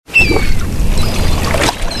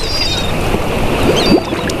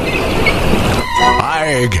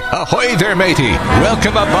Ahoy there, matey.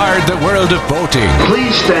 Welcome aboard the world of boating.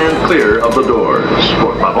 Please stand clear of the doors.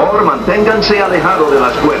 Por favor, manténganse alejado de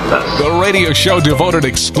las puertas. The radio show devoted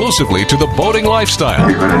exclusively to the boating lifestyle.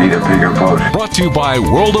 You're going to need a bigger boat. Brought to you by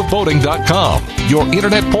worldofboating.com, your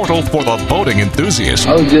internet portal for the boating enthusiast.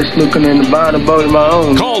 I was just looking into buying a boat of my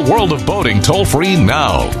own. Call World of Boating toll-free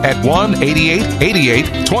now at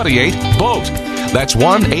 1-8888-28-BOAT. That's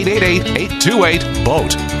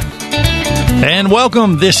 1-888-828-BOAT. And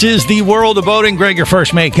welcome. This is the World of Boating. Greg, your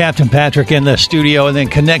first mate, Captain Patrick in the studio, and then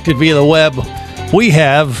connected via the web, we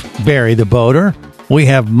have Barry the boater. We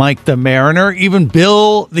have Mike the mariner, even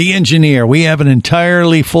Bill the engineer. We have an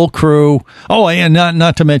entirely full crew. Oh, and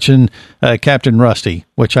not to mention Captain Rusty,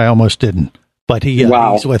 which I almost didn't. But he's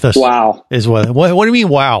with us. Wow. What do you mean,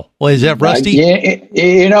 wow? Well, is that Rusty?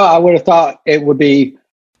 Yeah, I would have thought it would be.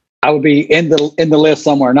 I would be in the list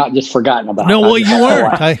somewhere, not just forgotten about. No, well, you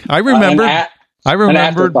weren't. I remembered. I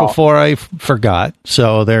remembered before I forgot.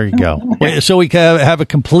 So there you go. So we have a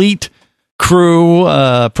complete crew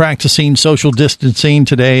practicing social distancing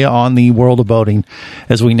today on the World of Boating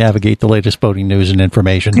as we navigate the latest boating news and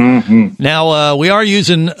information. Mm-hmm. Now, we are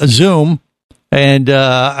using Zoom. And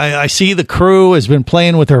I see the crew has been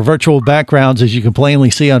playing with their virtual backgrounds, as you can plainly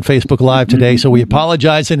see on Facebook Live today. So we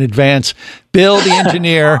apologize in advance. Bill, the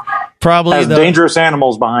engineer, probably has dangerous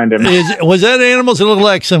animals behind him. Was that animals? It looked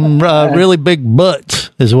like some really big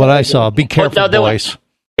butts, is what I saw. Be careful, boys.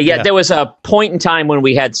 There was a point in time when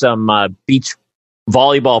we had some beach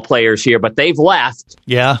volleyball players here, but they've left.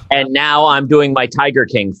 Yeah. And now I'm doing my Tiger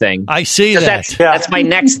King thing. I see that. That's my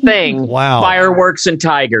next thing. Wow. Fireworks and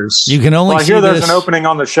tigers. You can only see I hear there's an opening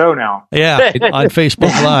on the show now. Yeah, on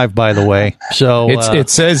Facebook Live, by the way. So it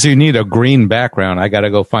says you need a green background. I got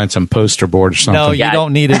to go find some poster board or something. No, you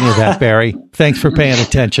don't need any of that, Barry. Thanks for paying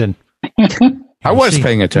attention. I was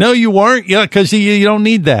paying attention. No, you weren't. Yeah, because you don't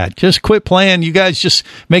need that. Just quit playing. You guys just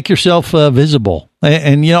make yourself visible.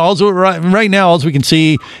 And also right now, all we can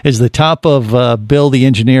see is the top of Bill the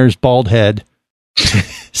engineer's bald head.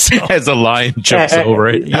 As a lion jumps over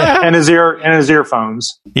it. Yeah. And his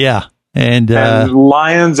earphones. Yeah. And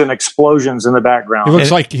lions and explosions in the background. He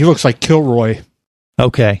looks like Kilroy.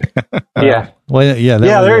 Okay. Yeah. Well, yeah.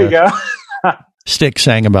 There you go. Styx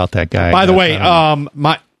sang about that guy. By the way,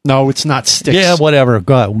 no, it's not Styx. Yeah, whatever.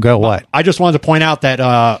 Go what? I just wanted to point out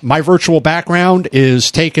that my virtual background is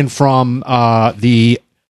taken from the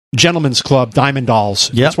Gentlemen's Club Diamond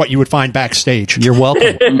Dolls. Yep. That's what you would find backstage. You're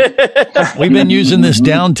welcome. We've been using this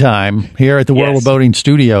downtime here at the World of Boating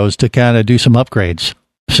Studios to kind of do some upgrades.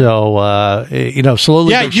 So,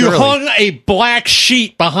 slowly. Yeah, you hung a black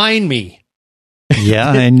sheet behind me.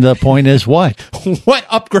 Yeah, and the point is what? What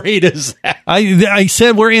upgrade is that? I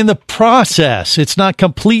said we're in the process. It's not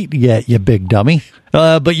complete yet, you big dummy.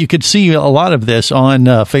 But you could see a lot of this on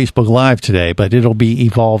Facebook Live today, but it'll be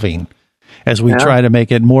evolving as we try to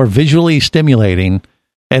make it more visually stimulating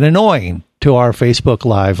and annoying to our Facebook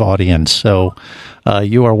Live audience. So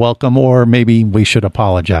you are welcome, or maybe we should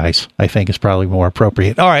apologize. I think is probably more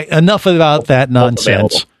appropriate. All right, enough about that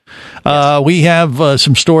nonsense. We have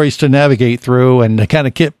some stories to navigate through and to kind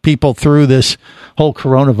of get people through this whole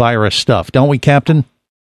coronavirus stuff, don't we, Captain?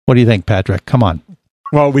 What do you think, Patrick? Come on.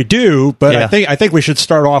 Well, we do, but I think we should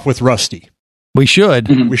start off with Rusty. We should.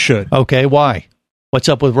 Mm-hmm. We should. Okay, why? What's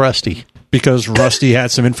up with Rusty? Because Rusty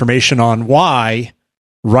had some information on why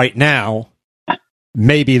right now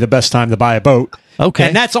may be the best time to buy a boat. Okay.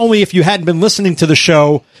 And that's only if you hadn't been listening to the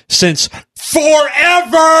show since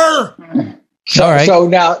forever. So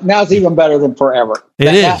now it's even better than forever.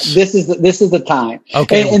 This is the time.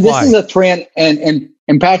 Okay, and this is a trend. And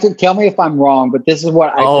Patrick, tell me if I'm wrong, but this is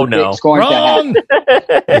what I predict is going to happen.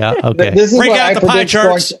 Yeah, okay. This is Bring what out I the pie predict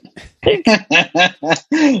charts.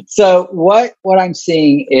 So what I'm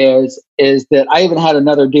seeing is that I even had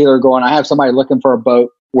another dealer going. I have somebody looking for a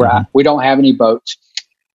boat where we don't have any boats,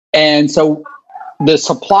 and so the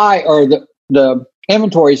supply or the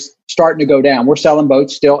inventory is starting to go down. We're selling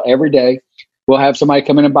boats still every day. We'll have somebody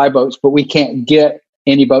come in and buy boats, but we can't get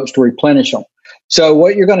any boats to replenish them. So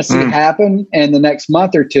what you're going to see happen in the next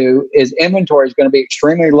month or two is inventory is going to be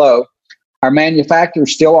extremely low. Our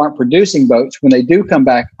manufacturers still aren't producing boats. When they do come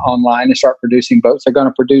back online and start producing boats, they're going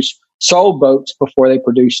to produce sold boats before they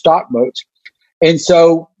produce stock boats. And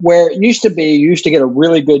so where it used to be, you used to get a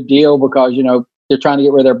really good deal because, they're trying to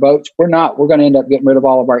get rid of their boats. We're not. We're going to end up getting rid of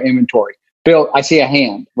all of our inventory. Bill, I see a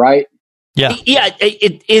hand, right? Yeah.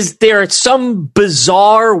 Is there some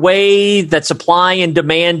bizarre way that supply and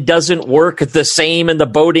demand doesn't work the same in the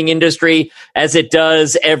boating industry as it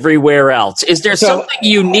does everywhere else? Is there something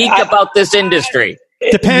unique about this industry?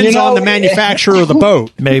 Depends on the manufacturer of the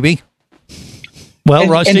boat. Maybe. Well,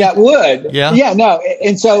 Rusty. And that would. Yeah. No.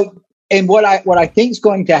 And what I think is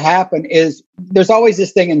going to happen is there's always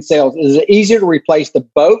this thing in sales. Is it easier to replace the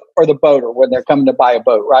boat or the boater when they're coming to buy a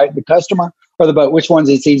boat, right? The customer or the boat? Which one's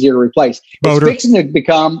it's easier to replace? Boater. It's fixing to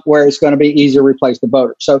become where it's going to be easier to replace the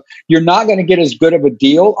boater. So you're not going to get as good of a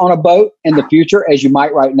deal on a boat in the future as you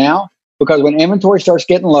might right now, because when inventory starts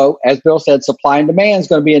getting low, as Bill said, supply and demand is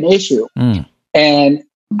going to be an issue. And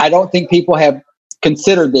I don't think people have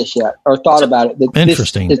considered this yet or thought about it.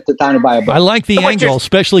 Interesting. It's the time to buy a boat. I like the angle,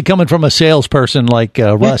 especially coming from a salesperson like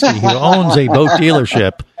Rusty, who owns a boat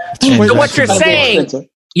dealership. So what you're saying,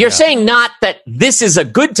 saying not that this is a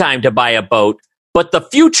good time to buy a boat, but the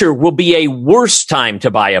future will be a worse time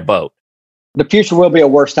to buy a boat. The future will be a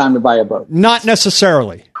worse time to buy a boat. Not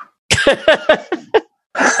necessarily.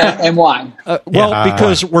 And why?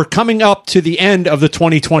 Because we're coming up to the end of the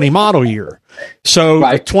 2020 model year. So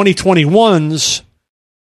the 2021s,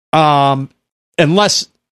 unless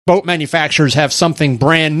boat manufacturers have something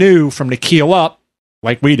brand new from the keel up,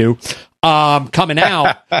 like we do, coming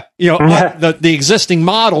out, the existing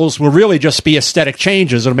models will really just be aesthetic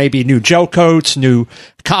changes. There may be new gel coats, new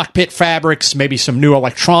cockpit fabrics, maybe some new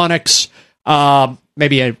electronics,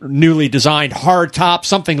 maybe a newly designed hard top,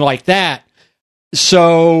 something like that.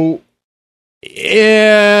 So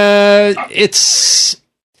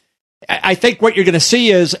I think what you're going to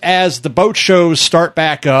see is as the boat shows start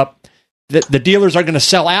back up, the dealers are going to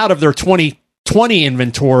sell out of their 2020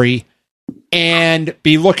 inventory and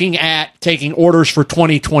be looking at taking orders for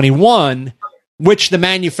 2021, which the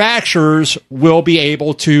manufacturers will be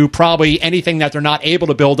able to probably anything that they're not able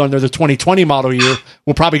to build under the 2020 model year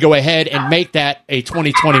will probably go ahead and make that a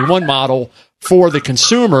 2021 model for the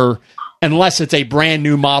consumer, unless it's a brand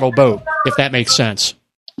new model boat, if that makes sense.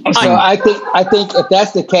 So I think if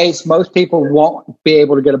that's the case, most people won't be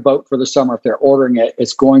able to get a boat for the summer if they're ordering it.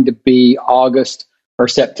 It's going to be August or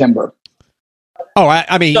September. Oh,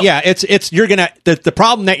 I mean, it's you're gonna the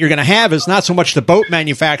problem that you're gonna have is not so much the boat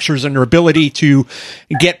manufacturers and their ability to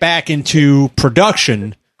get back into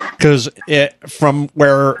production, because from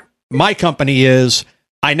where my company is,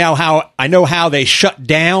 I know how they shut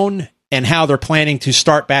down and how they're planning to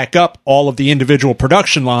start back up all of the individual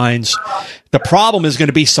production lines. The problem is going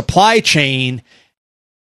to be supply chain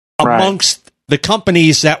amongst the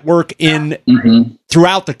companies that work in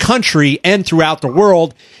throughout the country and throughout the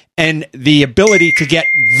world, and the ability to get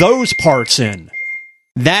those parts in.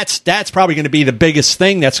 That's probably going to be the biggest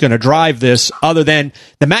thing that's going to drive this, other than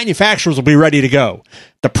the manufacturers will be ready to go.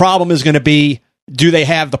 The problem is going to be, do they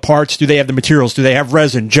have the parts? Do they have the materials? Do they have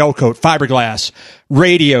resin, gel coat, fiberglass,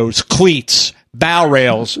 radios, cleats, bow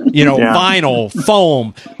rails, vinyl,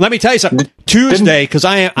 foam? Let me tell you something. Tuesday, because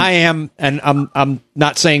I am, and I'm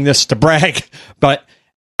not saying this to brag, but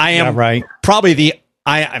I am probably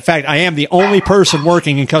I am the only person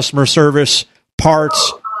working in customer service,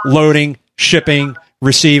 parts, loading, shipping,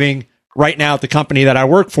 receiving right now at the company that I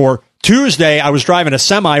work for. Tuesday, I was driving a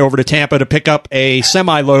semi over to Tampa to pick up a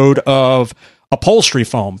semi-load of upholstery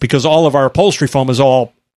foam, because all of our upholstery foam is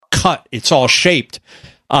all cut. It's all shaped.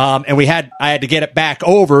 And I had to get it back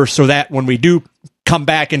over so that when we do come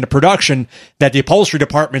back into production, that the upholstery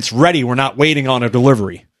department's ready. We're not waiting on a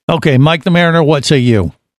delivery. Okay, Mike the Mariner, what say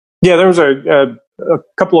you? Yeah, there was a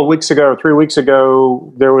couple of weeks ago, or 3 weeks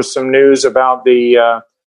ago, there was some news about the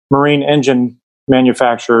marine engine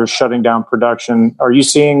manufacturers shutting down production. Are you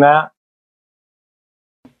seeing that?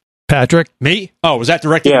 Patrick? Me? Oh, was that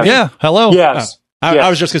directed? Yeah. Yeah. Hello. Yes. I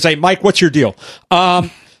was just going to say, Mike, what's your deal?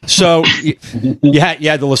 So you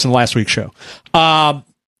had to listen to last week's show.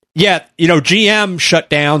 GM shut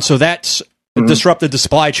down, so that's disrupted the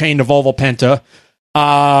supply chain to Volvo Penta.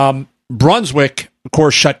 Brunswick, of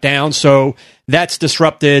course, shut down, so that's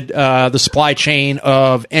disrupted the supply chain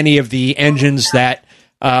of any of the engines that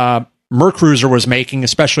Mercruiser was making,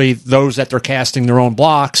 especially those that they're casting their own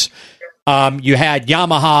blocks. You had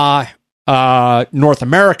Yamaha North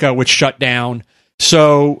America, which shut down.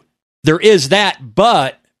 So there is that,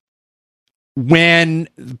 but when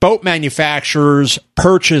boat manufacturers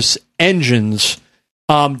purchase engines,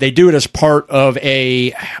 they do it as part of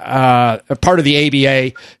a part of the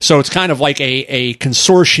ABA. So it's kind of like a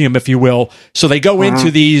consortium, if you will. So they go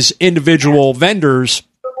into these individual vendors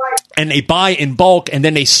and they buy in bulk, and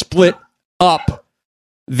then they split up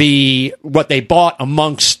what they bought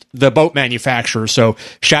amongst the boat manufacturers. So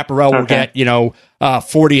Chaparral will get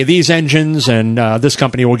 40 of these engines, and this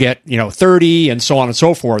company will get 30, and so on and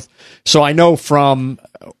so forth. So I know from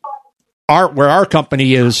where our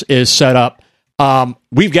company is set up,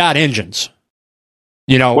 we've got engines.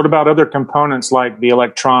 What about other components like the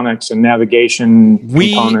electronics and navigation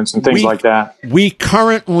components and things like that? We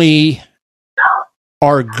currently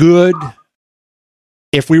are good.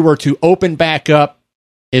 If we were to open back up,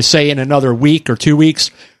 say in another week or 2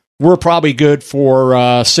 weeks, we're probably good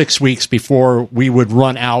for 6 weeks before we would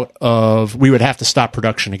run out of. We would have to stop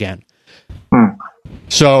production again.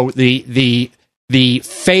 So the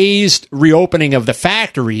phased reopening of the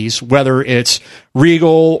factories, whether it's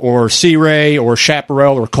Regal or Sea Ray or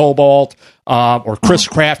Chaparral or Cobalt or Chris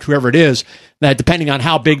Craft, whoever it is, that depending on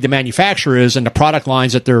how big the manufacturer is and the product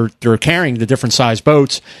lines that they're carrying, the different size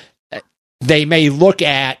boats, they may look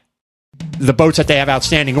at the boats that they have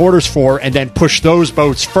outstanding orders for and then push those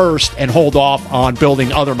boats first and hold off on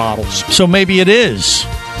building other models. So maybe it is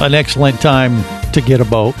an excellent time to get a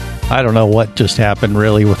boat. I don't know what just happened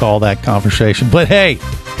really with all that conversation, but hey,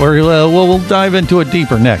 we'll dive into it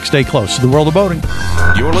deeper next. Stay close to the World of Boating.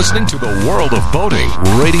 You're listening to the World of Boating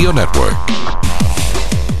Radio Network.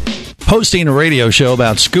 Hosting a radio show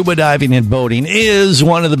about scuba diving and boating is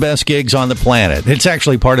one of the best gigs on the planet. It's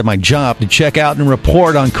actually part of my job to check out and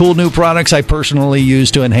report on cool new products I personally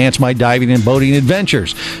use to enhance my diving and boating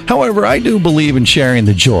adventures. However, I do believe in sharing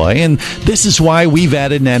the joy, and this is why we've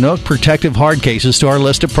added Nanook protective hard cases to our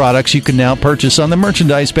list of products you can now purchase on the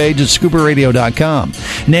merchandise page at scubaradio.com.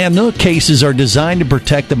 Nanook cases are designed to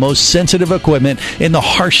protect the most sensitive equipment in the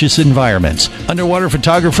harshest environments. Underwater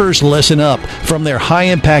photographers, listen up. From their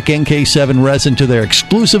high-impact NK7 resin to their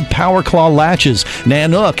exclusive Power Claw latches,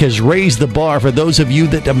 Nanook has raised the bar for those of you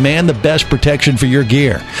that demand the best protection for your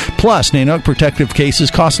gear. Plus, Nanook protective cases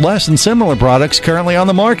cost less than similar products currently on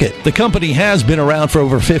the market. The company has been around for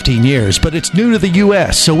over 15 years, but it's new to the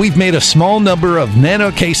U.S., so we've made a small number of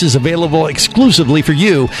Nanook cases available exclusively for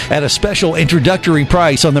you at a special introductory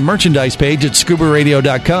price on the merchandise page at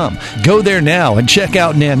scubaradio.com. Go there now and check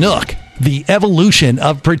out Nanook, the evolution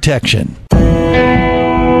of protection.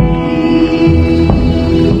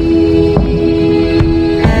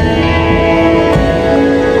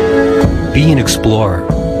 Be an explorer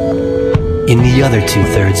in the other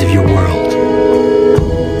 2/3 of your world.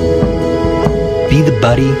 Be the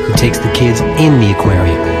buddy who takes the kids in the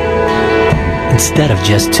aquarium instead of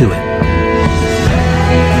just to it.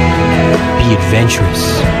 Be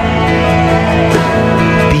adventurous.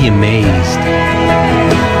 Be amazed.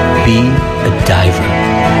 Be a diver.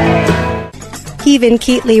 Even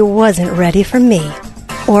Keatley wasn't ready for me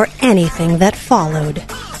or anything that followed.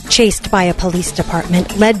 Chased by a police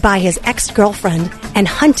department led by his ex-girlfriend and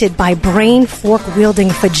hunted by brain fork-wielding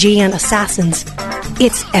Fijian assassins,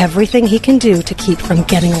 it's everything he can do to keep from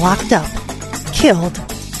getting locked up, killed,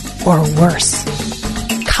 or worse.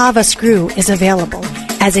 Kava Screw is available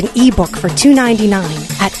as an ebook for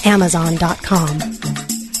 $2.99 at Amazon.com.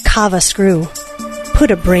 Kava Screw.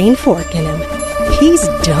 Put a brain fork in him. He's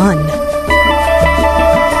done.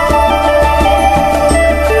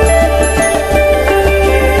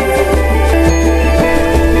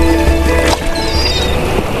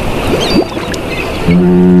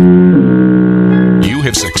 You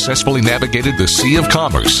have successfully navigated the Sea of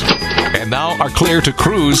Commerce and now are clear to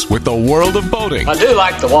cruise with the World of Boating. I do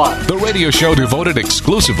like the water. The radio show devoted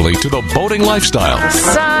exclusively to the boating lifestyle. The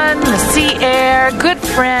sun, the sea air, good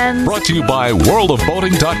friends. Brought to you by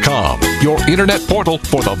worldofboating.com, your internet portal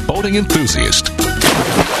for the boating enthusiast. Fish,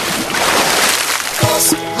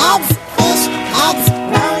 heads,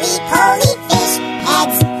 roly-poly fish,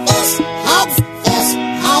 heads,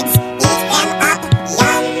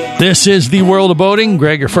 This is the World of Boating.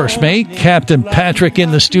 Greg, your first mate. Captain Patrick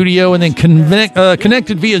in the studio, and then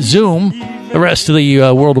connected via Zoom, the rest of the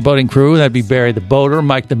World of Boating crew. That'd be Barry the Boater,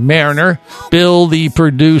 Mike the Mariner, Bill the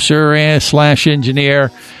producer and /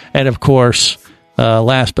 engineer, and of course,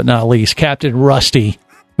 last but not least, Captain Rusty,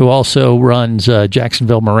 who also runs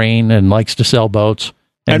Jacksonville Marine and likes to sell boats.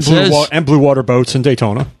 And Blue Water Boats in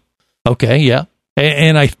Daytona. Okay, yeah.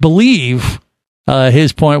 And I believe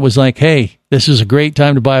his point was like, hey, this is a great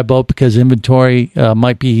time to buy a boat because inventory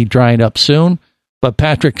might be drying up soon. But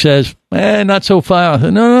Patrick says, not so fast.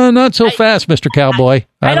 No, not so fast, Mr. Cowboy.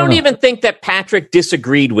 I don't even think that Patrick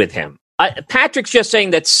disagreed with him. Patrick's just saying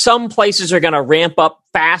that some places are going to ramp up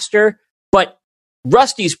faster. But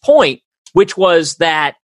Rusty's point, which was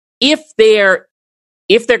that if they're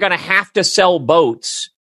going to have to sell boats,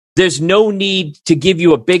 there's no need to give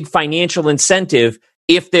you a big financial incentive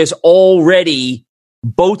if there's already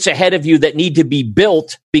boats ahead of you that need to be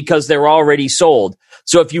built because they're already sold.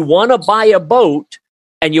 So if you want to buy a boat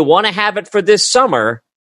and you want to have it for this summer,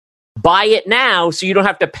 buy it now so you don't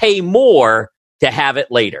have to pay more to have it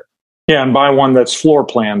later. Yeah, and buy one that's floor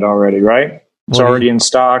planned already, right? It's already in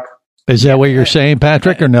stock. Is that what you're saying,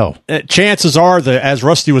 Patrick, or no? Chances are that, as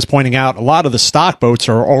Rusty was pointing out, a lot of the stock boats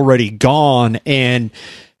are already gone, and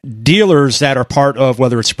dealers that are part of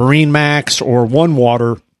whether it's Marine Max or One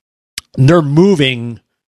Water, they're moving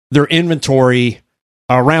their inventory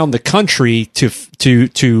around the country to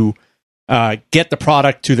get the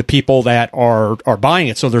product to the people that are buying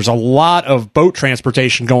it. So there's a lot of boat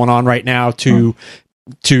transportation going on right now to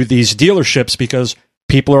these dealerships because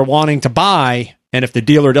people are wanting to buy, and if the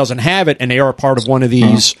dealer doesn't have it and they are part of one of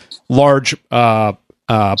these large boat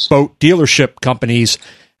dealership companies,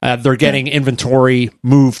 they're getting inventory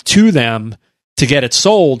moved to them to get it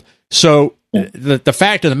sold. So the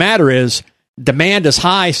fact of the matter is demand is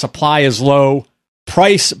high, supply is low,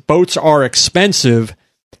 boats are expensive.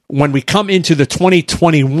 When we come into the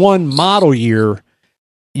 2021 model year,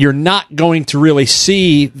 you're not going to really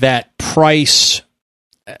see that price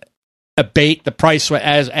abate. The price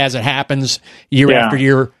as it happens year after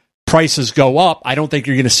year, prices go up. I don't think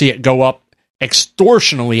you're going to see it go up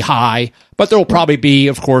extortionally high, but there will probably be,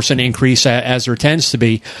 of course, an increase as there tends to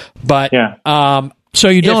be. But so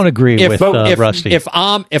you don't agree with Rusty? If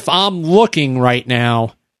I'm looking right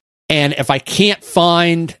now, and if I can't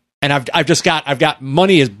find, and I've got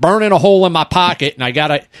money is burning a hole in my pocket, and I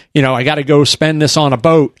gotta go spend this on a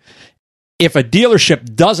boat. If a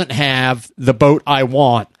dealership doesn't have the boat I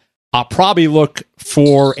want, I'll probably look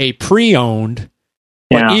for a pre-owned.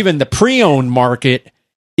 But even the pre-owned market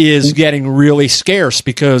is getting really scarce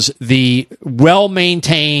because the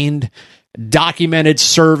well-maintained, documented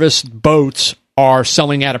service boats are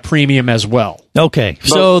selling at a premium as well. Okay,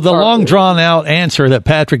 so the long drawn-out answer that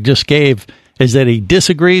Patrick just gave is that he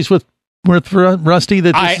disagrees with Rusty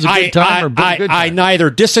that this is a good time or good time? I neither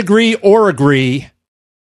disagree or agree.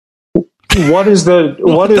 What is the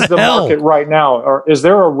market right now? Or is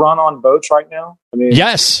there a run on boats right now? I mean,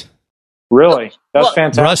 yes. Really? That's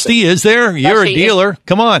fantastic. Rusty, is there? You're a dealer.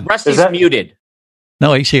 Come on. Rusty's muted.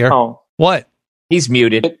 No, he's here. Oh. What? He's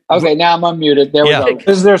muted. Okay, now I'm unmuted. There we go.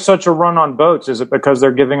 Is there such a run on boats? Is it because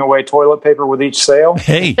they're giving away toilet paper with each sale?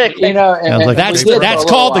 Hey, that's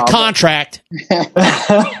called the contract.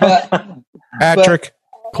 Patrick,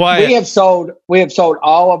 quiet. We have sold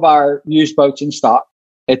all of our used boats in stock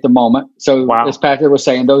at the moment. So as Patrick was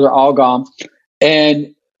saying, those are all gone.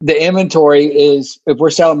 And the inventory is, if we're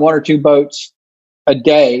selling one or two boats a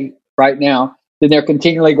day right now, then they're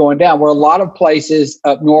continually going down. Where a lot of places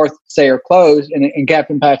up north, say, are closed, and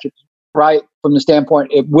Captain Patrick's right from the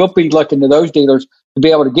standpoint, we'll be looking to those dealers to be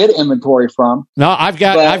able to get inventory from. No, I've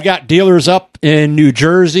got dealers up in New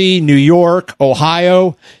Jersey, New York,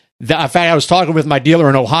 Ohio. In fact, I was talking with my dealer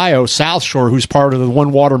in Ohio, South Shore, who's part of the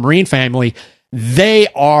One Water Marine family. They're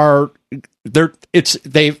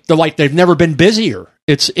like they've never been busier.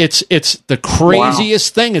 It's the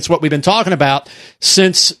craziest thing. It's what we've been talking about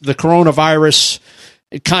since the coronavirus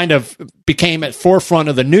kind of became at forefront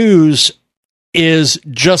of the news, is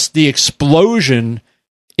just the explosion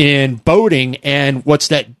in boating and what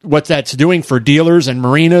that's doing for dealers and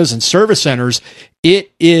marinas and service centers.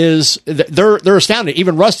 It is, they're astounded.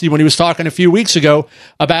 Even Rusty, when he was talking a few weeks ago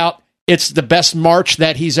about it's the best March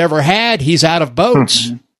that he's ever had, he's out of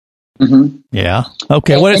boats. Mm-hmm. Yeah.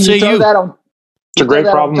 Okay. What did say you? It's a great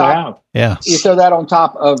problem to have. Yeah. You throw that on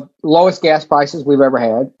top of lowest gas prices we've ever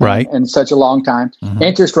had, right, in such a long time. Mm-hmm.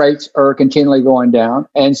 Interest rates are continually going down.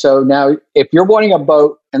 And so now if you're wanting a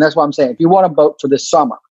boat, and that's what I'm saying, if you want a boat for this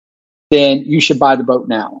summer, then you should buy the boat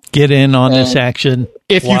now. Get in on this action.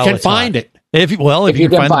 If you can find it. If you can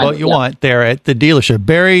find the boat you want there at the dealership.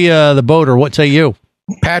 Barry the Boater, what say you?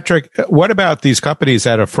 Patrick, what about these companies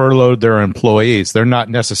that have furloughed their employees? They're not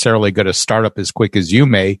necessarily going to start up as quick as you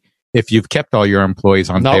may if you've kept all your employees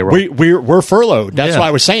on payroll. We're furloughed. That's why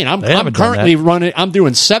I was saying I'm currently running. I'm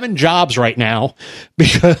doing 7 jobs right now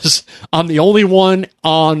because I'm the only one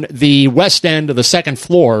on the west end of the second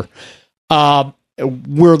floor.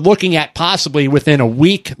 We're looking at possibly within a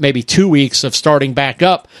week, maybe 2 weeks of starting back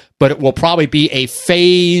up, but it will probably be a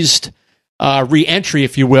phased re-entry,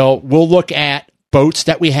 if you will. We'll look at boats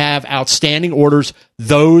that we have outstanding orders,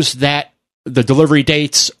 those that the delivery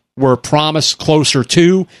dates were promised closer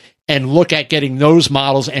to, and look at getting those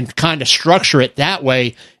models and kind of structure it that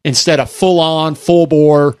way instead of full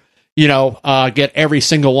bore, get every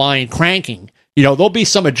single line cranking. There'll be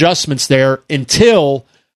some adjustments there until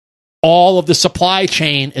all of the supply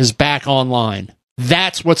chain is back online.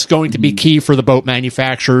 That's what's going to be key for the boat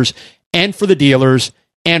manufacturers and for the dealers,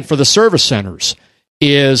 and for the service centers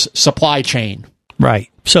is supply chain. Right.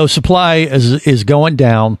 So supply is going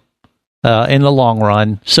down in the long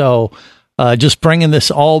run. So just bringing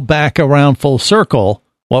this all back around full circle,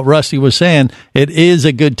 what Rusty was saying, it is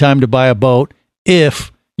a good time to buy a boat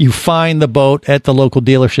if you find the boat at the local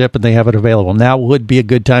dealership and they have it available. Now would be a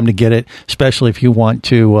good time to get it, especially if you want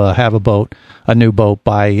to have a new boat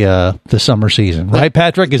by the summer season. Right,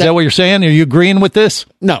 Patrick? Is that what you're saying? Are you agreeing with this?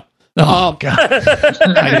 No. Oh, God.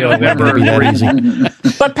 I knew it never be that easy.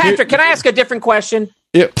 But Patrick, can I ask a different question?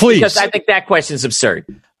 Yeah, please. Because I think that question is absurd.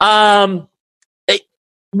 When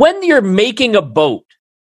you're making a boat,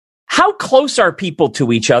 how close are people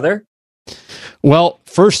to each other? Well,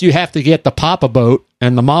 first you have to get the papa boat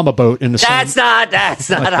and the mama boat in the same. That's not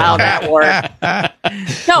how that works.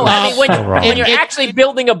 No, I mean when you're actually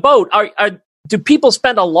building a boat, do people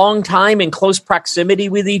spend a long time in close proximity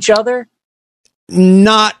with each other?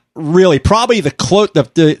 Not really. Probably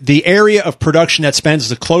the area of production that spends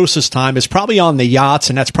the closest time is probably on the yachts,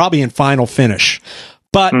 and that's probably in final finish.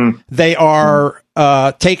 But they are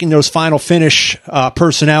taking those final finish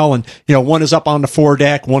personnel, and one is up on the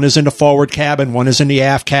foredeck, one is in the forward cabin, one is in the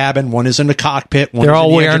aft cabin, one is in the cockpit. They're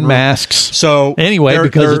all wearing masks. So anyway,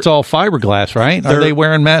 because it's all fiberglass, right? Are they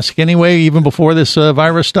wearing masks anyway, even before this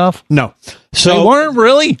virus stuff? No. So they weren't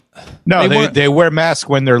really. No, they wear masks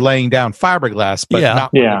when they're laying down fiberglass, but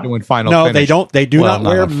not when they're doing final finish. No, they don't. They do not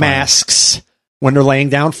wear masks when they're laying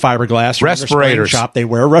down fiberglass. Respirators. Shop, they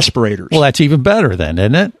wear respirators. Well, that's even better then,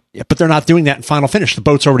 isn't it? Yeah, but they're not doing that in final finish. The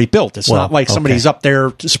boat's already built. It's not like somebody's up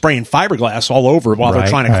there spraying fiberglass all over while they're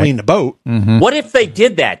trying to clean the boat. Mm-hmm. What if they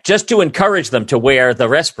did that just to encourage them to wear the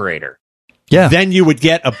respirator? Yeah. Then you would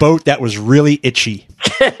get a boat that was really itchy.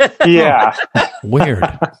 Yeah. Weird.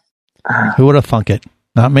 Who would have thunk it?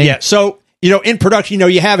 Not me. Yeah. So, in production,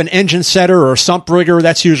 you have an engine setter or a sump rigger.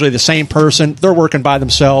 That's usually the same person. They're working by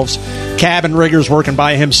themselves. Cabin rigger's working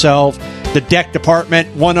by himself. The deck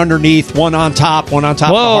department, one underneath, one on top, one on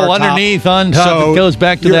top. Whoa, of the underneath, on top. So it goes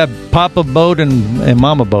back to that Papa boat and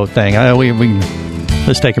Mama boat thing.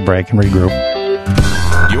 Let's take a break and regroup.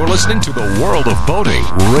 You're listening to the World of Boating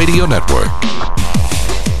Radio Network.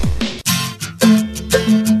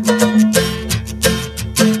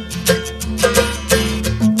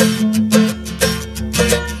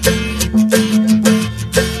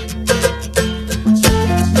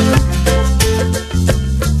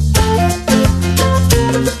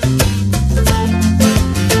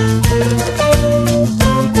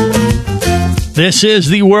 This is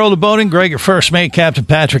the World of Boating. Greg, your first mate, Captain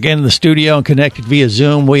Patrick, in the studio and connected via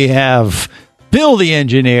Zoom. We have Bill the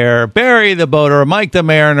engineer, Barry the boater, Mike the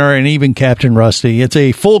mariner, and even Captain Rusty. It's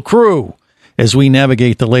a full crew as we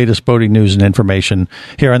navigate the latest boating news and information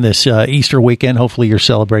here on this Easter weekend. Hopefully you're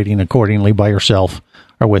celebrating accordingly by yourself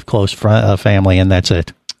or with close family, and that's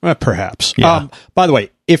it. Perhaps. Yeah. By the way,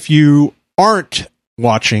 if you aren't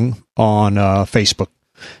watching on Facebook,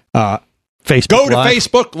 go to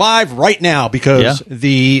Facebook Live right now, because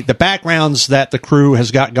the backgrounds that the crew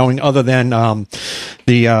has got going, other than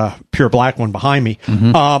the pure black one behind me,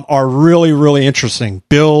 are really, really interesting.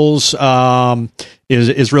 Bill's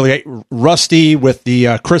is really Rusty with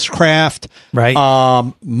the Chris Craft, right?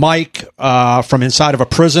 Mike from inside of a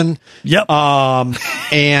prison,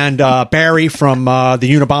 and Barry from the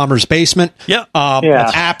Unabomber's basement.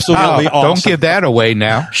 That's absolutely awesome. Don't give that away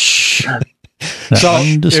now. Shh. So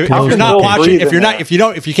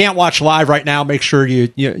if you can't watch live right now, make sure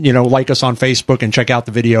you like us on Facebook and check out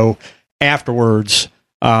the video afterwards.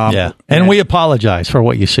 And we apologize for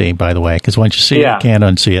what you see, by the way, because once you see it, you can't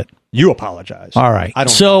unsee it. You apologize. All right.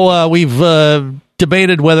 So we've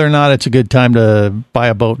debated whether or not it's a good time to buy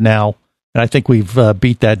a boat now, and I think we've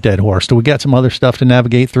beat that dead horse. Do we got some other stuff to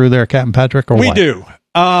navigate through there, Captain Patrick? Or we what? do.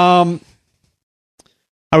 I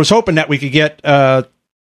was hoping that we could get.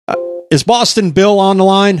 Is Boston Bill on the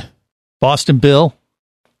line? Boston Bill?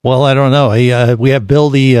 Well, I don't know. We have Bill,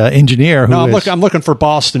 the engineer. I'm looking for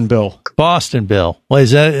Boston Bill. Boston Bill. Well,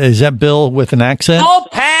 is that Bill with an accent? Oh,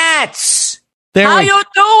 Pats! How you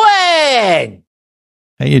doing?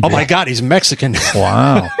 How you doing? Oh my God, he's Mexican.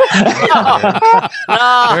 Wow. Very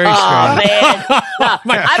strange.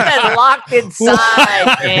 Man. I've been locked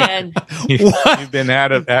inside, man. You've been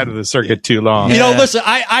out of the circuit too long. Listen,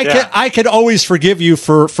 I could always forgive you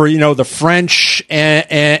for the French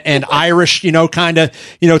and Irish, kind of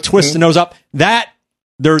twist the nose up. That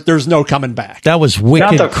there's no coming back. That was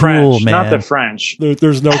wicked not the cool, French, man. Not the French.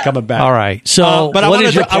 There's no coming back. All right. So, but I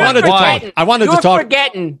wanted to talk.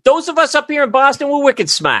 Forgetting those of us up here in Boston, we're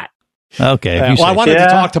wicked smart. Okay. I wanted to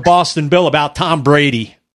talk to Boston Bill about Tom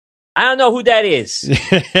Brady. I don't know who that is.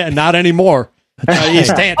 Not anymore. He's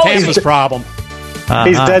Tampa's problem.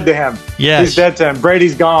 He's dead to him. Yes. He's dead to him.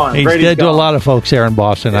 Brady's gone. He's Brady's dead gone. to a lot of folks here in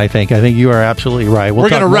Boston, I think. I think you are absolutely right. We're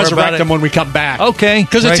going to talk more resurrect about him when we come back. Okay.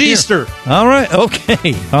 Because right it's here. Easter. All right.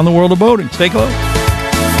 Okay. On the World of Boating. Stay close.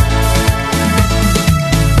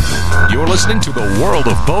 You're listening to the World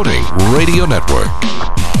of Boating Radio Network.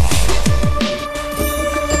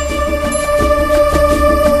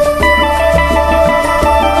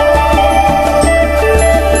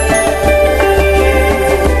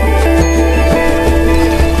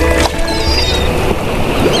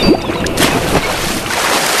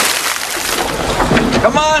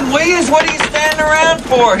 Come on, Williams, what are you standing around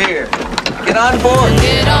for here? Get on board.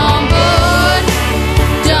 Get on board.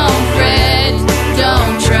 Don't fret.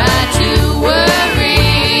 Don't try to worry.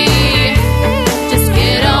 Just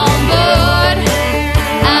get on board.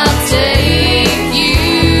 I'll take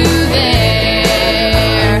you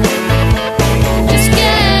there. Just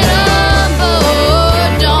get on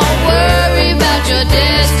board. Don't worry about your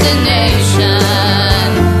destination.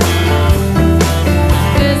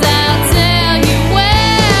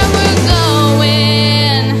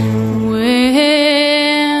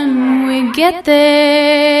 Get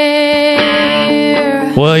there.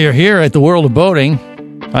 Well, you're here at the World of Boating.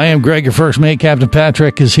 I am Greg, your first mate. Captain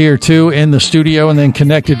Patrick is here too in the studio, and then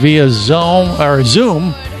connected via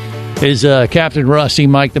Zoom is Captain Rusty,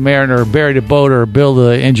 Mike the Mariner, Barry the Boater, Bill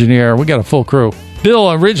the Engineer. We got a full crew.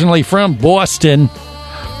 Bill, originally from Boston,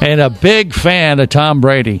 and a big fan of Tom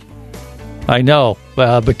Brady. I know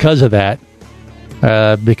because of that.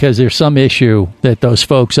 Because there's some issue that those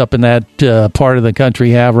folks up in that part of the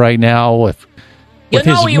country have right now with his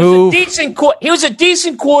move. He was a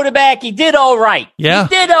decent quarterback. He did all right. Yeah.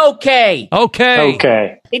 He did okay.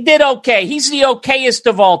 Okay. He did okay. He's the okayest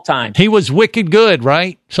of all time. He was wicked good,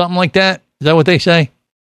 right? Something like that. Is that what they say?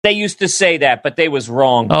 They used to say that, but they was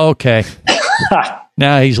wrong. Okay.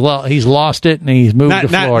 Now he's lost it, and he's moved to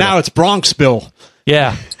Florida. Now it's Bronx Bill.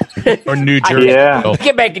 Yeah. Or New Jersey. Yeah. I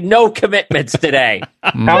can make no commitments today.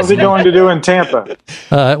 How's he going to do in Tampa?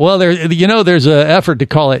 Well, there's an effort to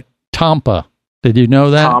call it Tampa. Did you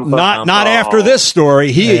know that? Not after this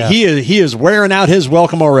story. He is wearing out his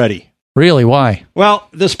welcome already. Really? Why? Well,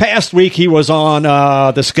 this past week he was on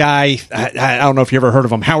this guy. I don't know if you ever heard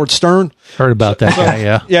of him, Howard Stern. Heard about that guy?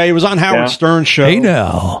 Yeah. Yeah, he was on Howard Stern's show. Hey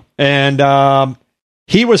now. And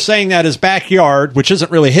he was saying that his backyard, which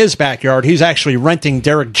isn't really his backyard, he's actually renting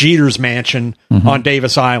Derek Jeter's mansion on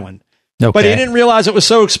Davis Island. Okay. But he didn't realize it was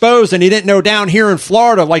so exposed, and he didn't know down here in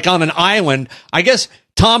Florida, like on an island. I guess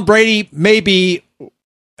Tom Brady may be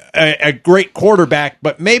a great quarterback,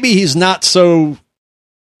 but maybe he's not so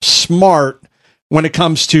smart when it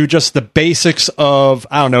comes to just the basics of,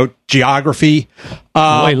 I don't know, geography.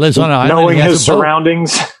 He lives on an island. Knowing his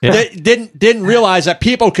surroundings. Yeah. Didn't realize that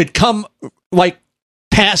people could come, like,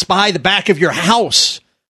 pass by the back of your house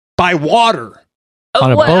by water.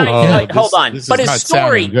 On a boat. Hold on. But his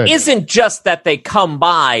story isn't just that they come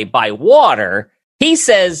by water. He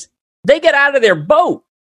says they get out of their boat.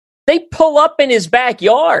 They pull up in his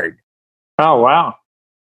backyard. Oh, wow.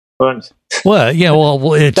 But Well, yeah,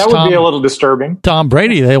 it's that would be a little disturbing. Tom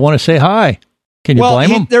Brady, they want to say hi. Can you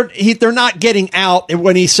blame them? They're not getting out.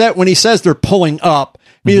 When he says they're pulling up,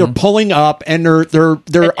 they're pulling up and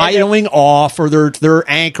they're idling off, or they're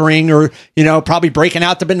anchoring, or probably breaking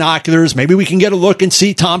out the binoculars. Maybe we can get a look and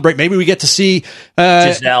see Tom Brady. Maybe we get to see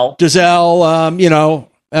Giselle.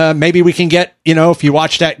 Maybe we can get if you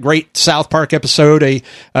watch that great South Park episode,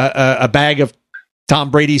 a bag of Tom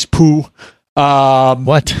Brady's poo.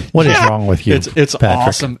 What is wrong with you? It's Patrick?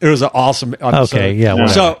 awesome. It was an awesome episode. Okay, yeah.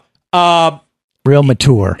 Whatever. So real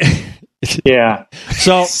mature. Yeah.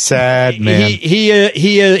 So sad man. He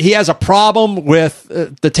has a problem with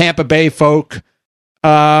the Tampa Bay folk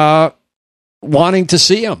wanting to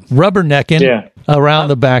see him rubbernecking around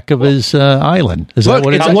the back of his island. Is that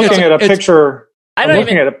what it's? I'm looking at a picture. I'm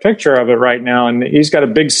looking at a picture of it right now, and he's got a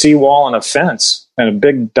big seawall and a fence and a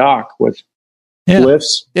big dock with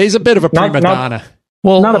lifts. He's a bit of a prima donna.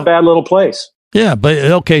 Not a bad little place. Yeah, but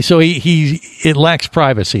okay, so it lacks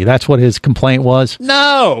privacy. That's what his complaint was.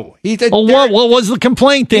 No, what was the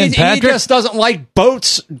complaint then, Patrick? He just doesn't like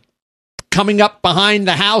boats coming up behind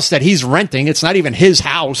the house that he's renting. It's not even his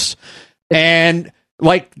house, and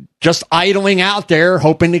just idling out there,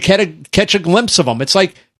 hoping to catch a glimpse of them. It's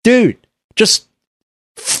like, dude, just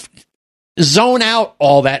zone out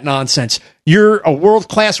all that nonsense. You're a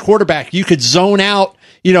world-class quarterback. You could zone out,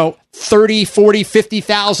 30, 40,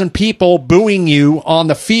 50,000 people booing you on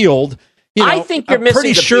the field. I think you're missing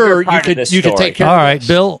pretty the sure bigger part of this you could story. take care All of right, this.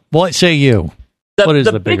 Bill, what say you? What is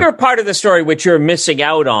the bigger part of the story, which you're missing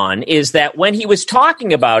out on, is that when he was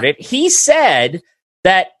talking about it, he said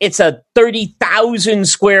that it's a 30,000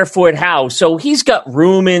 square foot house. So he's got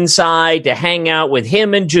room inside to hang out with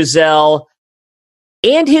him and Giselle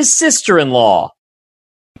and his sister-in-law.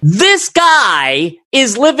 This guy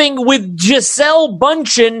is living with Giselle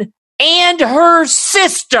Bundchen and her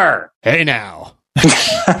sister. Hey, now.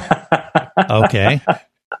 Okay.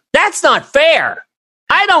 That's not fair.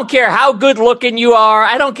 I don't care how good looking you are.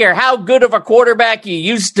 I don't care how good of a quarterback you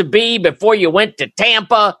used to be before you went to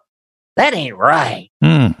Tampa. That ain't right.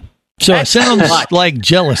 So it sounds like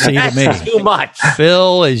jealousy to me. That's too much.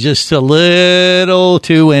 Phil is just a little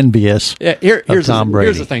too envious. Here's Tom Brady.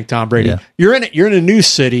 Here's the thing, Tom Brady. Yeah. You're in a new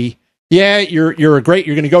city. Yeah, you're going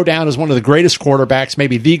to go down as one of the greatest quarterbacks,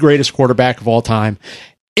 maybe the greatest quarterback of all time.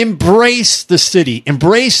 Embrace the city.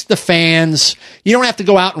 Embrace the fans. You don't have to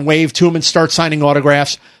go out and wave to them and start signing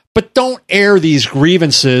autographs, but don't air these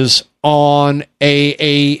grievances on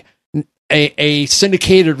a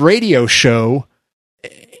syndicated radio show.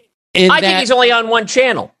 I think he's only on one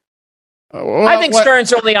channel. I think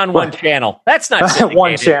Stern's only on one channel. That's not syndicated.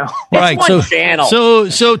 One channel. Right. One channel.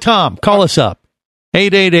 So Tom, call us up.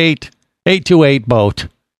 888-828-BOAT.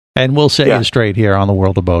 And we'll set you straight here on the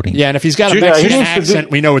World of Boating. Yeah, and if he's got a Mexican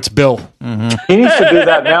accent, we know it's Bill. He needs to do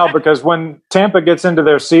that now, because when Tampa gets into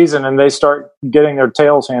their season and they start getting their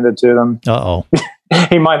tails handed to them,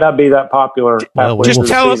 he might not be that popular. Just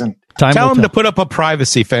tell him to put up a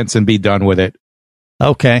privacy fence and be done with it.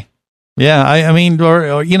 Okay. Yeah, I mean,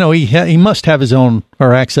 or he must have his own,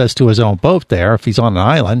 or access to his own boat there if he's on an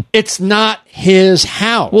island. It's not his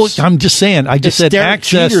house. Well, I'm just saying. I just said Derek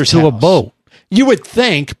access Jeter's to a house. boat. You would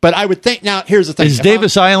think, but I would think. Now, here's the thing: Does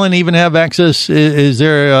Davis Island even have access? Is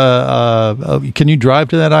there? Can you drive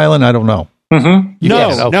to that island? I don't know. Mm-hmm.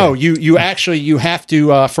 No. You actually have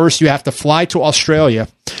to first. You have to fly to Australia.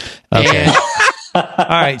 Okay. All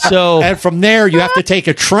right. So, and from there, you have to take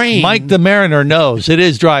a train. Mike the Mariner knows it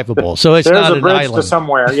is drivable, so it's there's not a an bridge island to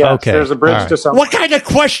somewhere. Yes, okay. There's a bridge to somewhere. What kind of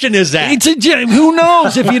question is that? It's who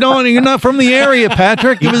knows if you're not from the area,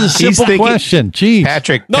 Patrick? It was a simple question. Jeez,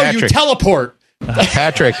 Patrick. You teleport.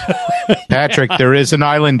 Patrick, there is an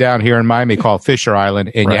island down here in Miami called Fisher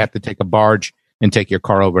Island, and you have to take a barge and take your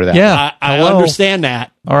car over that. Yeah, I understand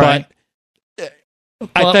that. All right. But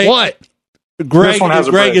I think what?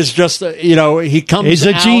 Greg is just, he comes. He's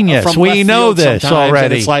a out genius. from We left know field this sometimes, already.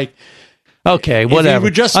 and it's like, okay, if you whatever.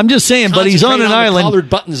 would just I'm just saying, but he's on an concentrate island. The colored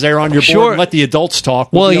buttons there on your board and let the adults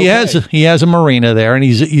talk. Well, We'll be he has a marina there, and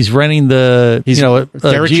he's renting the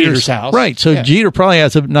Derek Jeter's Jeter's house, right? So yeah. Jeter probably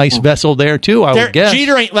has a nice vessel there too. I would guess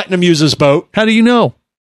Jeter ain't letting him use his boat. How do you know?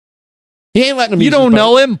 He ain't letting him. You use don't his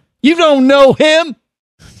know boat. him. You don't know him.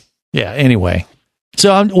 Yeah. Anyway.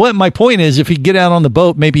 So what my point is, if he get out on the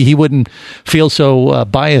boat, maybe he wouldn't feel so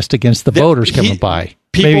biased against the boaters coming by.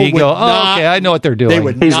 Maybe he'd go, okay, I know what they're doing. They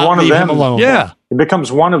would He's not one of leave them. him alone. Yeah. He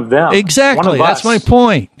becomes one of them. Exactly. One of That's us. my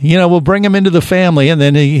point. We'll bring him into the family, and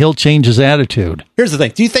then he'll change his attitude. Here's the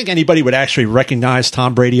thing: do you think anybody would actually recognize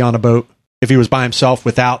Tom Brady on a boat if he was by himself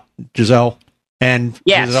without Giselle and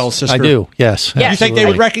Giselle's sister? I do. Yes. You think they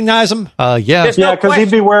would recognize him? Yeah. Yeah, because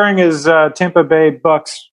he'd be wearing his Tampa Bay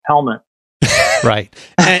Bucks helmet. Right.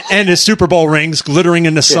 and his Super Bowl rings glittering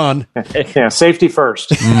in the sun. Yeah, safety first.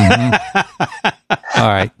 Mm-hmm. All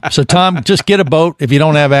right. So, Tom, just get a boat if you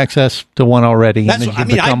don't have access to one already, and then you can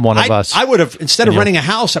become one of us. I would have, instead of renting a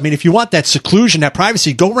house, if you want that seclusion, that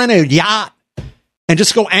privacy, go rent a yacht and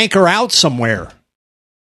just go anchor out somewhere.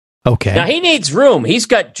 Okay. Now, he needs room. He's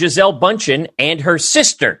got Giselle Bundchen and her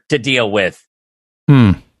sister to deal with.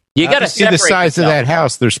 You got to see the size of that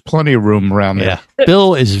house. There's plenty of room around there. Yeah.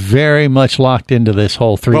 Bill is very much locked into this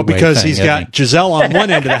whole three-way Well, because thing, he's got Giselle on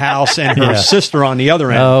one end of the house and her sister on the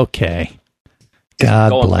other end. Okay. God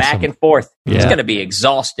going bless back him. and forth. Yeah. He's going to be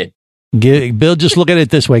exhausted. Bill, just look at it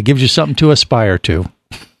this way. Gives you something to aspire to.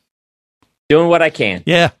 Doing what I can.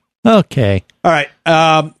 Yeah. Okay. All right.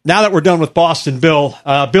 Now that we're done with Boston, Bill,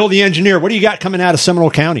 Bill the engineer, what do you got coming out of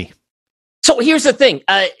Seminole County? So here's the thing.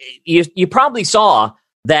 You probably saw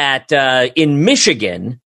that in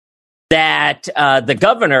Michigan that the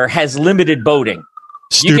governor has limited boating.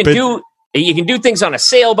 Stupid. You can do things on a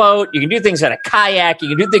sailboat. You can do things on a kayak. You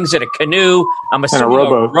can do things in a canoe. I'm assuming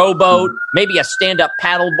a rowboat, maybe a stand-up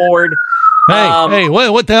paddleboard. Hey,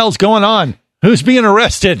 what the hell's going on? Who's being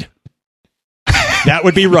arrested? That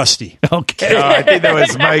would be Rusty. Okay. I think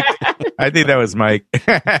that was Mike.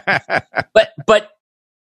 But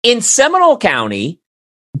in Seminole County,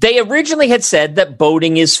 they originally had said that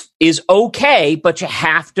boating is okay, but you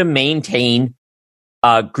have to maintain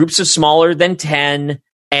groups of smaller than 10,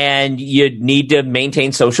 and you need to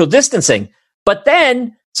maintain social distancing. But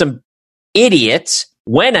then some idiots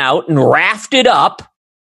went out and rafted up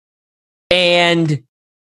and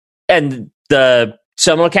And the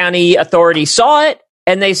Seminole County Authority saw it,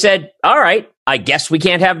 and they said, all right, I guess we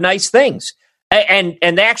can't have nice things. And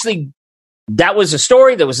they actually, that was a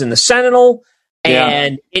story that was in the Sentinel,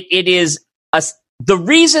 and it is the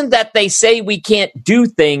reason that they say we can't do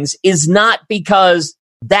things is not because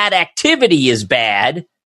that activity is bad.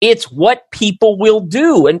 It's what people will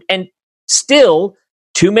do. And still,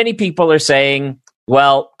 too many people are saying,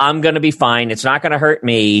 well, I'm going to be fine. It's not going to hurt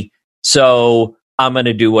me. So I'm going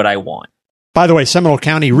to do what I want. By the way, Seminole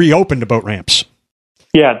County reopened the boat ramps.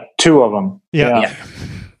 Yeah, 2 of them. Yeah.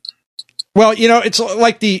 Well, it's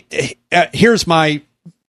like here's my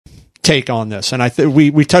take on this. And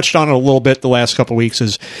we touched on it a little bit the last couple of weeks,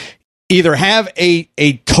 is either have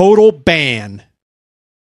a total ban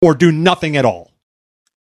or do nothing at all.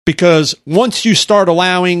 Because once you start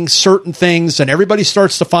allowing certain things and everybody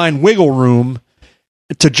starts to find wiggle room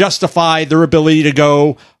to justify their ability to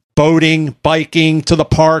go boating, biking, to the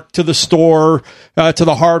park, to the store, to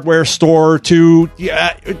the hardware store, to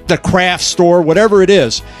the craft store, whatever it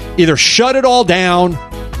is, either shut it all down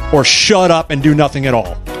or shut up and do nothing at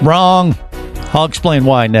all. Wrong. I'll explain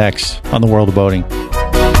why next on the World of Boating.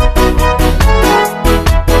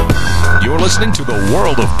 You're listening to the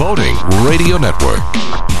World of Boating Radio Network.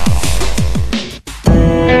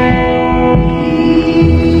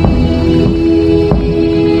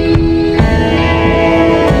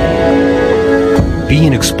 Be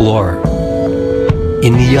an explorer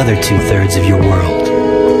in the other 2/3 of your world.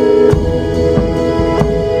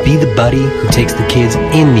 Be the buddy who takes the kids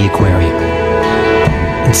in the aquarium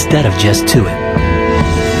instead of just to it.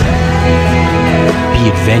 Be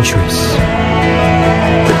adventurous.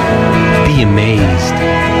 Be amazed.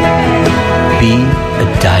 Be a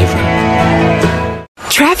diver.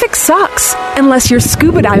 Traffic sucks, unless you're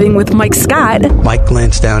scuba diving with Mike Scott. Mike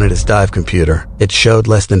glanced down at his dive computer. It showed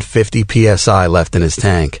less than 50 psi left in his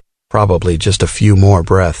tank. Probably just a few more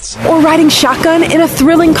breaths. Or riding shotgun in a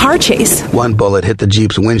thrilling car chase. One bullet hit the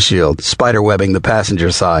Jeep's windshield, spiderwebbing the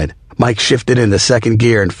passenger side. Mike shifted into second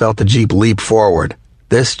gear and felt the Jeep leap forward.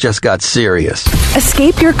 This just got serious.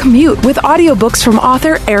 Escape your commute with audiobooks from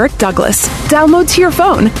author Eric Douglas. Download to your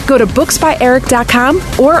phone. Go to booksbyeric.com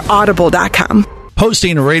or audible.com.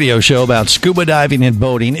 Hosting a radio show about scuba diving and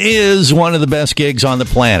boating is one of the best gigs on the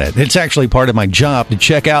planet. It's actually part of my job to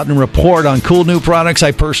check out and report on cool new products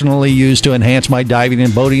I personally use to enhance my diving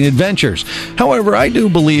and boating adventures. However, I do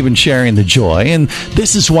believe in sharing the joy, and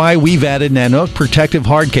this is why we've added Nanook protective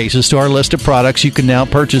hard cases to our list of products you can now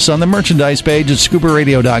purchase on the merchandise page at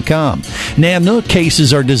scubaradio.com. Nanook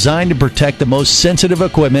cases are designed to protect the most sensitive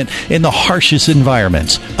equipment in the harshest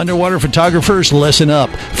environments. Underwater photographers, listen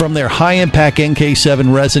up. From their high-impact NK7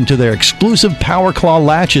 resin to their exclusive Power Claw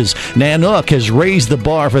latches, Nanook has raised the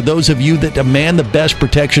bar for those of you that demand the best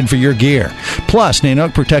protection for your gear. Plus,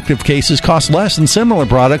 Nanook protective cases cost less than similar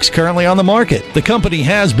products currently on the market. The company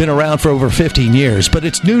has been around for over 15 years, but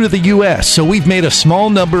it's new to the U.S., so we've made a small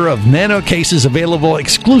number of Nanook cases available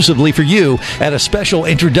exclusively for you at a special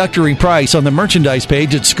introductory price on the merchandise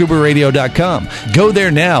page at scubaradio.com. Go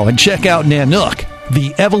there now and check out Nanook,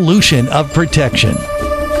 the evolution of protection.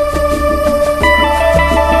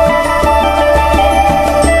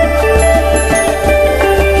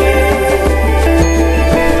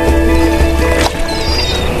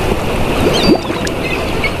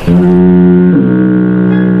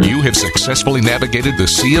 You have successfully navigated the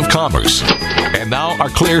Sea of Commerce and now are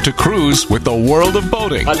clear to cruise with the World of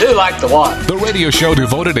Boating. I do like the water. The radio show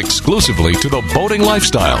devoted exclusively to the boating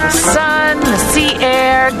lifestyle. The sun, the sea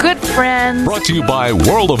air, good friends. Brought to you by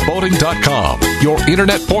worldofboating.com, your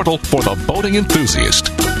internet portal for the boating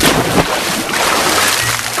enthusiast.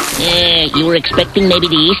 You were expecting maybe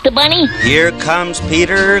the Easter Bunny? Here comes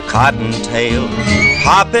Peter Cottontail,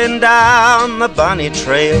 hopping down the bunny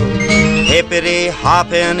trail. Hippity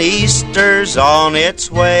hopping, Easter's on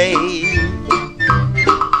its way,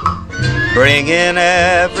 bringing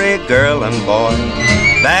every girl and boy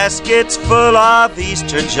baskets full of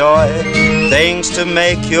Easter joy, things to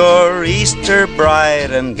make your Easter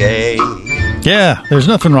bright and gay. Yeah, there's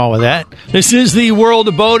nothing wrong with that. This is the World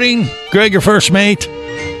of Boating. Greg, your first mate.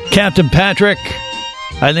 Captain Patrick,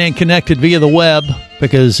 I then connected via the web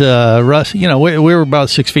because Russ, we were about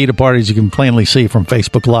 6 feet apart, as you can plainly see from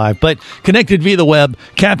Facebook Live. But connected via the web,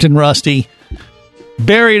 Captain Rusty,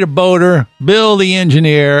 Barry the boater, Bill the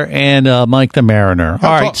engineer, and Mike the mariner.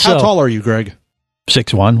 How tall are you, Greg?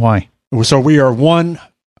 6'1". Why? So we are one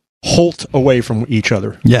Holt away from each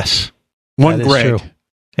other. Yes, one that Greg. Is true.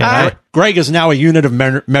 And Greg is now a unit of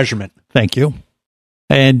measurement. Thank you.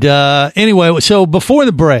 And anyway, so before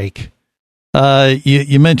the break,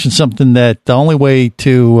 you mentioned something that the only way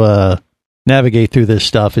to navigate through this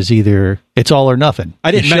stuff is either it's all or nothing.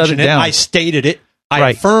 I didn't You shut mention it. down. I stated it.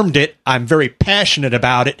 I affirmed it. I'm very passionate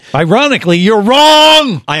about it. Ironically, you're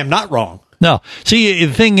wrong. I am not wrong. No. See,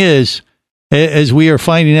 the thing is, as we are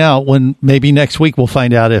finding out, when maybe next week we'll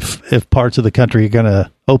find out if parts of the country are going to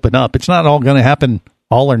open up. It's not all going to happen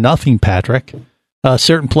all or nothing, Patrick.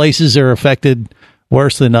 Certain places are affected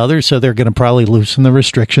worse than others, so they're going to probably loosen the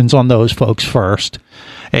restrictions on those folks first.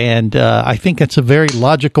 And I think that's a very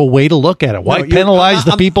logical way to look at it. Why penalize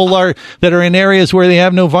the people that are in areas where they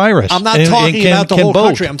have no virus? I'm not talking about the whole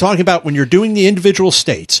country. I'm talking about when you're doing the individual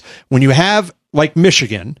states. When you have, like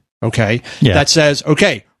Michigan, that says,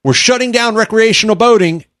 we're shutting down recreational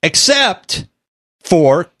boating except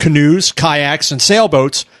for canoes, kayaks, and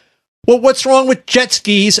sailboats. Well, what's wrong with jet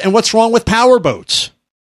skis and what's wrong with power boats?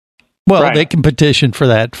 Well, they can petition for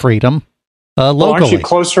that freedom locally. Aren't you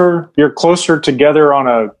closer? You're closer together on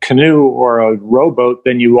a canoe or a rowboat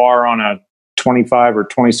than you are on a 25 or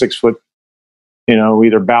 26 foot,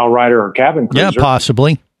 either bow rider or cabin cruiser. Yeah,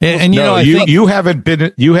 possibly. And I think you haven't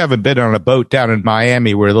been on a boat down in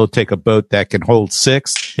Miami where they'll take a boat that can hold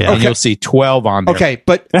 6 and you'll see 12 on there. Okay,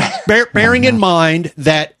 but bearing in mind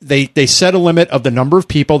that they set a limit of the number of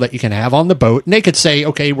people that you can have on the boat, and they could say,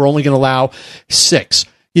 we're only going to allow 6.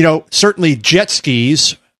 Certainly jet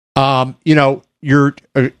skis, you're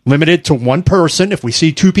limited to one person. If we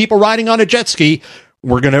see 2 people riding on a jet ski,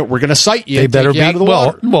 we're gonna cite you. They better be out of the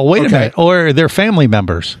water. Well, wait a minute. Or they're family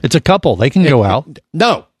members. It's a couple. They can go out.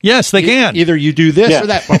 No. Yes, they can. Either you do this or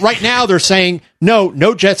that. But right now they're saying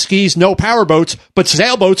no jet skis, no power boats, but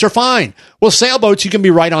sailboats are fine. Well, sailboats you can be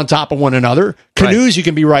right on top of one another. Canoes you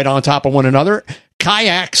can be right on top of one another.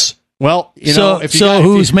 Kayaks. Well,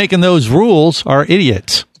 who's making those rules are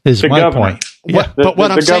idiots. Is my point. Yeah, but what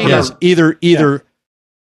I'm saying is either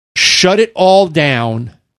shut it all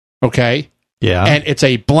down, Yeah. And it's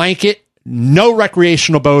a blanket, no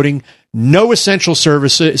recreational boating, no essential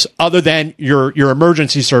services other than your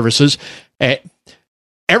emergency services.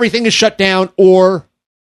 Everything is shut down, or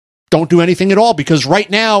don't do anything at all, because right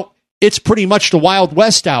now it's pretty much the Wild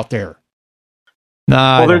West out there.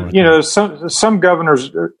 Some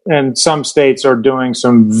governors in some states are doing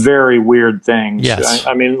some very weird things. Yes.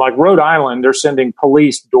 I mean, like Rhode Island, they're sending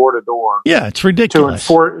police door to door. Yeah, it's ridiculous.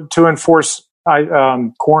 To enforce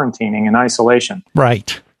quarantining and isolation.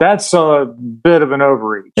 Right. That's a bit of an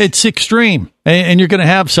overreach. It's extreme. And you're going to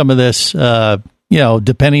have some of this,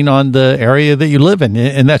 depending on the area that you live in.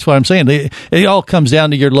 And that's what I'm saying. It all comes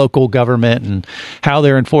down to your local government and how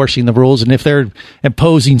they're enforcing the rules. And if they're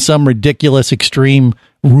imposing some ridiculous extreme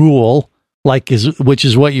rule, which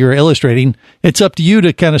is what you're illustrating, it's up to you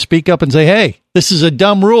to kind of speak up and say, hey, this is a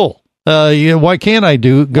dumb rule. Why can't I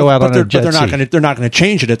go out on a jet ski? They're not going to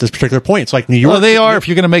change it at this particular point. It's like New York. Well, they are if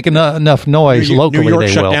you're going to make enough noise locally. New York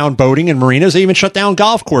they shut will. down boating and marinas. They even shut down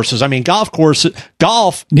golf courses. I mean,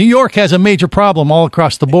 golf. New York has a major problem all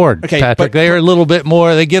across the board. Patrick, but they are a little bit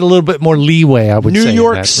more. They get a little bit more leeway. I would say New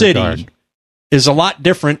York City is a lot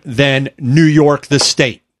different than New York, the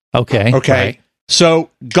state. Okay. Right. So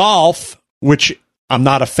golf, which I'm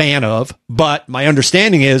not a fan of, but my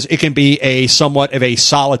understanding is it can be a somewhat of a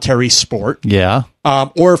solitary sport. Yeah.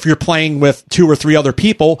 Or if you're playing with 2 or 3 other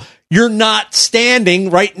people, you're not standing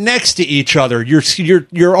right next to each other.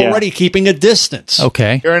 You're already keeping a distance.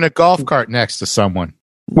 Okay. You're in a golf cart next to someone.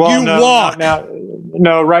 Well, you walk.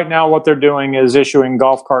 No, right now what they're doing is issuing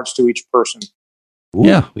golf carts to each person. Ooh,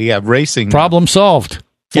 yeah. We have racing. Problem solved.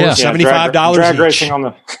 Yeah, $75 drag each. Racing on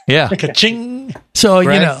the Ka-ching. So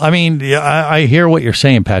I hear what you're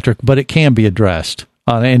saying, Patrick, but it can be addressed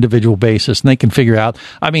on an individual basis, and they can figure out.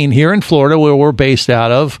 I mean, here in Florida, where we're based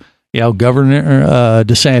out of, Governor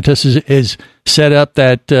DeSantis is set up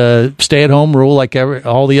that stay-at-home rule like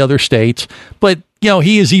all the other states. But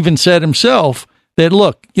he has even said himself that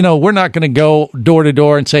look, we're not going to go door to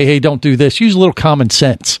door and say, hey, don't do this. Use a little common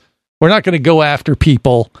sense. We're not going to go after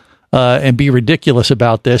people and be ridiculous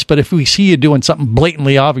about this. But if we see you doing something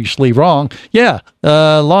blatantly, obviously wrong,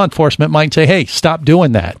 law enforcement might say, hey, stop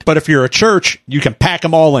doing that. But if you're a church, you can pack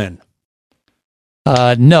them all in.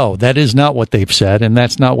 No, that is not what they've said, and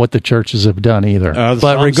that's not what the churches have done either.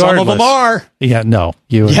 But regardless, some of them are. Yeah, no,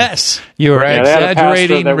 you are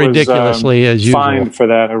exaggerating ridiculously as usual. Fined for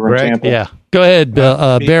that over in Tampa. Yeah, go ahead,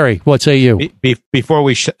 Barry. What say you? Before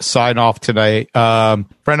we sign off today, friend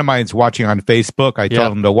of mine's watching on Facebook. I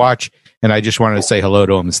told him to watch, and I just wanted to say hello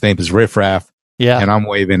to him. His name is Riff Raff. Yeah, and I'm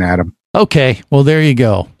waving at him. Okay, well there you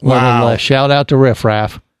go. Wow. Little shout out to Riff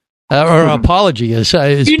Raff. Or apology is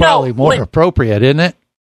probably more appropriate, isn't it?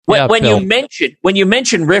 When you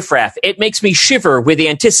mention Riff Raff, it makes me shiver with the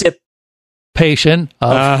anticipation. Patient.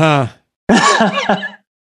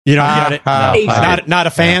 You don't get it? No, not a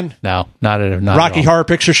fan? No, not at Rocky all. Horror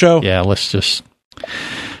Picture Show? Yeah, let's just...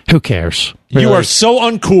 Who cares? Really? You are so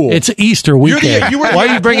uncool. It's Easter weekend. Why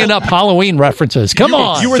are you bringing up Halloween references? Come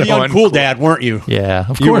on. You were the uncool dad, weren't you? Yeah,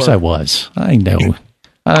 of course I was. I know.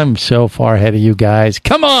 I'm so far ahead of you guys.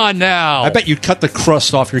 Come on now. I bet you'd cut the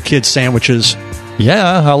crust off your kids' sandwiches.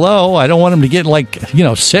 Yeah, hello. I don't want them to get,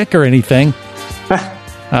 sick or anything.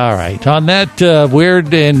 All right. On that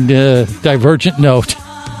weird and divergent note,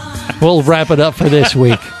 we'll wrap it up for this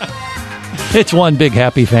week. It's one big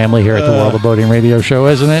happy family here at the World of Boating Radio Show,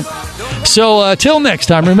 isn't it? So, till next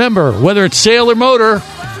time, remember, whether it's sail or motor,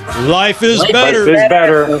 life is better. Life is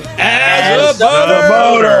better as a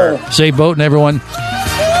boater. Say boating, everyone. Rock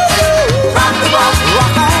the boat,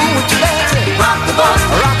 rock on with your baby. Rock the boat,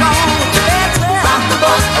 rock on with your baby. Rock the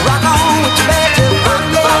boat, rock on with your baby.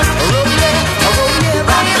 Rock the boat, roll yeah, roll yeah,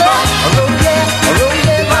 rock the boat, roll yeah, roll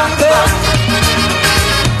yeah, rock the boat.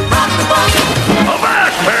 Rock the boat.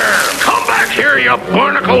 Avast there! Come back here, you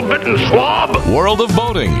barnacle-bitten swab! World of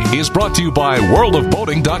Boating is brought to you by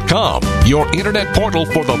worldofboating.com, your internet portal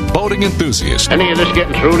for the boating enthusiast. Any of this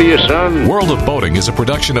getting through to you, son? World of Boating is a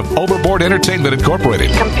production of Overboard Entertainment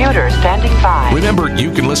Incorporated. Computer standing by. Remember,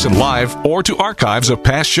 you can listen live or to archives of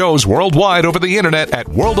past shows worldwide over the internet at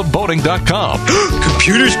worldofboating.com.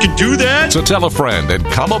 Computers can do that? So tell a friend and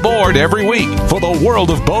come aboard every week for the World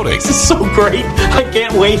of Boating. This is so great. I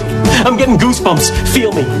can't wait. I'm getting goosebumps.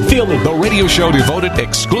 Feel me. Feel me. The radio show devoted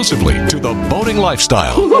exclusively to the boating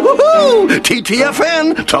lifestyle.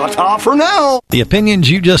 TTFN, ta-ta for now. The opinions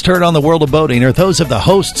you just heard on the World of Boating are those of the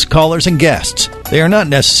hosts, callers, and guests. They are not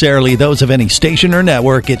necessarily those of any station or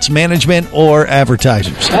network, its management, or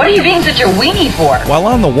advertisers. What are you being such a weenie for? While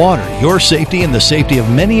on the water, your safety and the safety of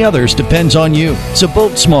many others depends on you. So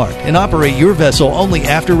boat smart and operate your vessel only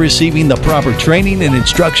after receiving the proper training and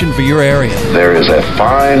instruction for your area. There is a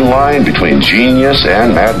fine line between genius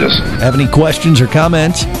and madness. Have any questions or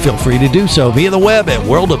comments? Feel free to do so via the web at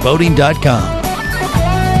worldofboating.com.